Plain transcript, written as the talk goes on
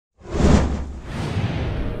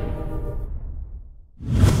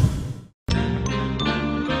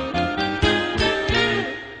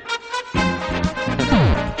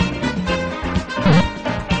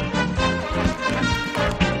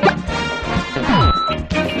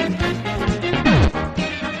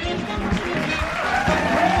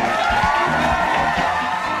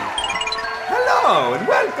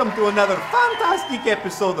another fantastic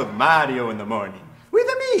episode of Mario in the Morning. With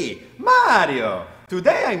me, Mario.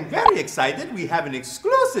 Today I'm very excited. We have an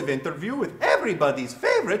exclusive interview with everybody's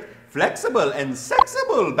favorite flexible and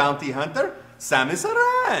sexible bounty hunter, Samus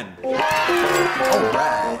Aran.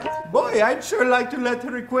 Alright. Boy, I'd sure like to let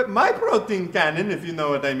her equip my protein cannon, if you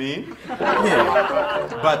know what I mean. Yeah.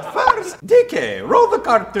 But first, DK, roll the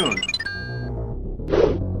cartoon.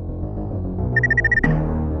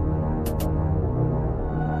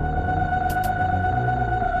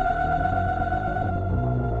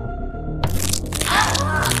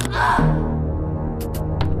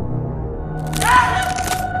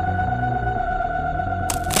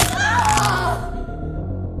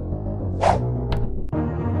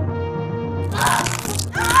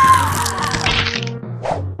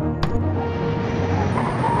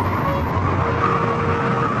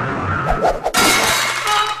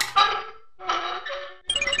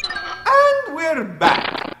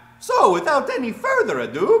 Back. So, without any further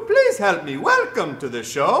ado, please help me welcome to the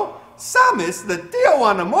show, Samus the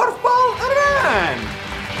Tijuana Morph Ball Aran!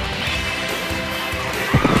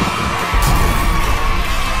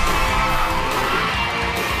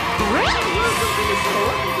 Welcome to the show.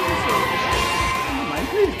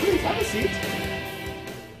 Please, have a seat.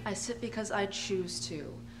 I sit because I choose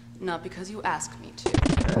to, not because you ask me to.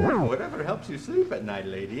 Whatever helps you sleep at night,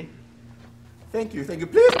 lady. Thank you, thank you.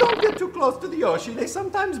 Please don't get too close to the Yoshi. They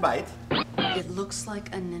sometimes bite. It looks like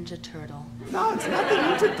a Ninja Turtle. No, it's not the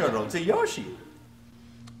Ninja Turtle. It's a Yoshi.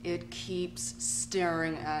 It keeps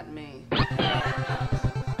staring at me.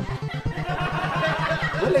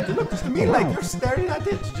 Well, it looks to me like you're staring at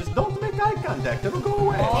it. Just don't make eye contact. It'll go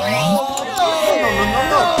away. Oh,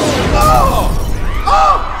 No!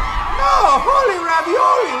 Oh! No! Holy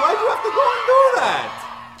ravioli! Why'd you have to go and do that?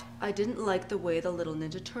 I didn't like the way the little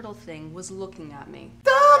Ninja Turtle thing was looking at me.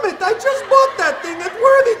 Damn it! I just bought that thing at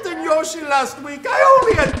Worthington Yoshi last week. I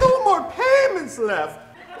only had 2 more payments left.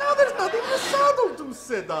 Now there's not even a saddle to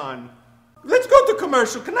sit on. Let's go to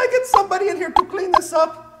commercial. Can I get somebody in here to clean this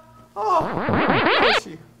up? Oh,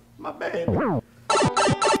 Yoshi, my babe.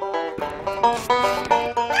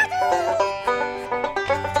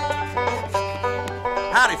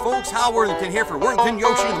 Howdy folks, Hal Worthington here for Worthington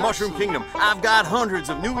Yoshi in the Mushroom Kingdom. I've got hundreds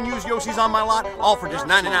of new and used Yoshis on my lot, all for just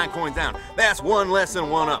 99 coins down. That's one less than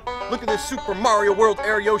one up. Look at this Super Mario World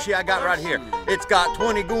Air Yoshi I got right here. It's got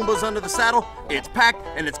 20 Goombas under the saddle, it's packed,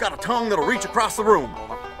 and it's got a tongue that'll reach across the room.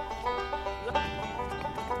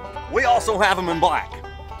 We also have them in black.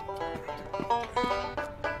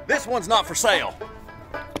 This one's not for sale.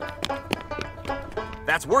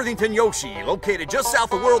 That's Worthington Yoshi, located just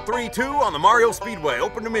south of World 3-2 on the Mario Speedway,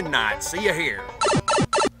 open to midnight. See you here.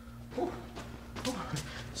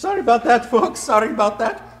 Sorry about that, folks. Sorry about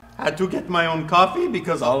that. Had to get my own coffee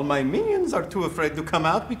because all my minions are too afraid to come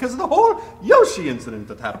out because of the whole Yoshi incident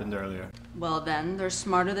that happened earlier. Well then, they're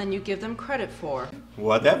smarter than you give them credit for.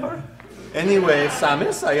 Whatever. Anyway,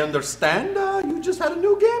 Samus, I understand you just had a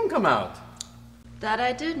new game come out. That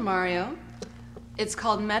I did, Mario. It's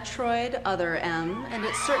called Metroid Other M, and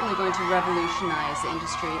it's certainly going to revolutionize the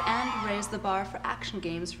industry and raise the bar for action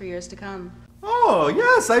games for years to come. Oh,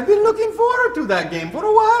 yes, I've been looking forward to that game for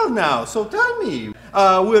a while now. So tell me,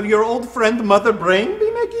 will your old friend Mother Brain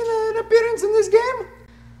be making an appearance in this game?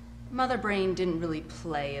 Mother Brain didn't really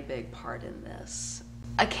play a big part in this.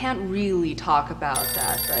 I can't really talk about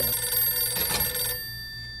that, but...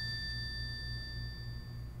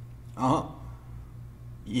 Uh-huh.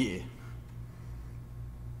 Yeah.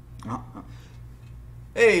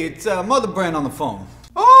 Hey, it's Mother Brain on the phone.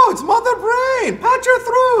 Oh, it's Mother Brain! Patch her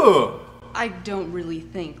through! I don't really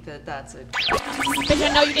think that that's a... Bitch,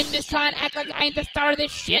 I know you didn't just try and act like I ain't the star of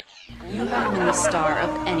this shit. You haven't been the star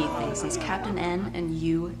of anything since Captain N, and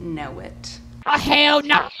you know it. Oh, hell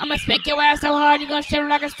no. I'm gonna spank your ass so hard you're gonna shiver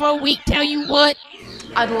like us for a week. Tell you what.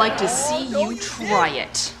 I'd like to see you try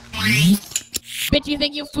it. Bitch, you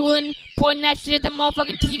think you fooling? Pointing that shit at the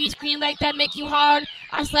motherfucking TV screen like that make you hard?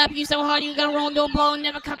 I slap you so hard you're gonna roll into a ball and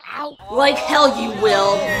never come out. Like hell you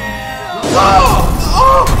will. Oh!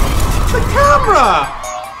 Oh! The camera!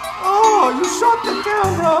 Oh, you shot the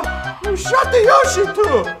camera! You shot the Yoshi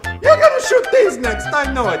too! You're gonna shoot these next,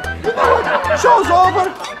 I know it! You know what? Show's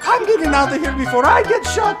over! I'm getting out of here before I get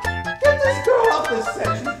shot! Get this girl off this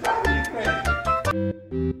set, she's driving me crazy!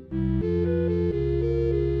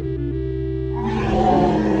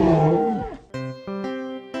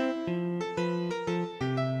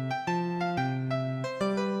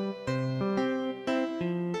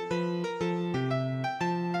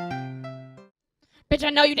 Bitch, I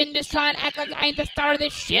know you didn't just try and act like I ain't the star of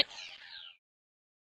this shit.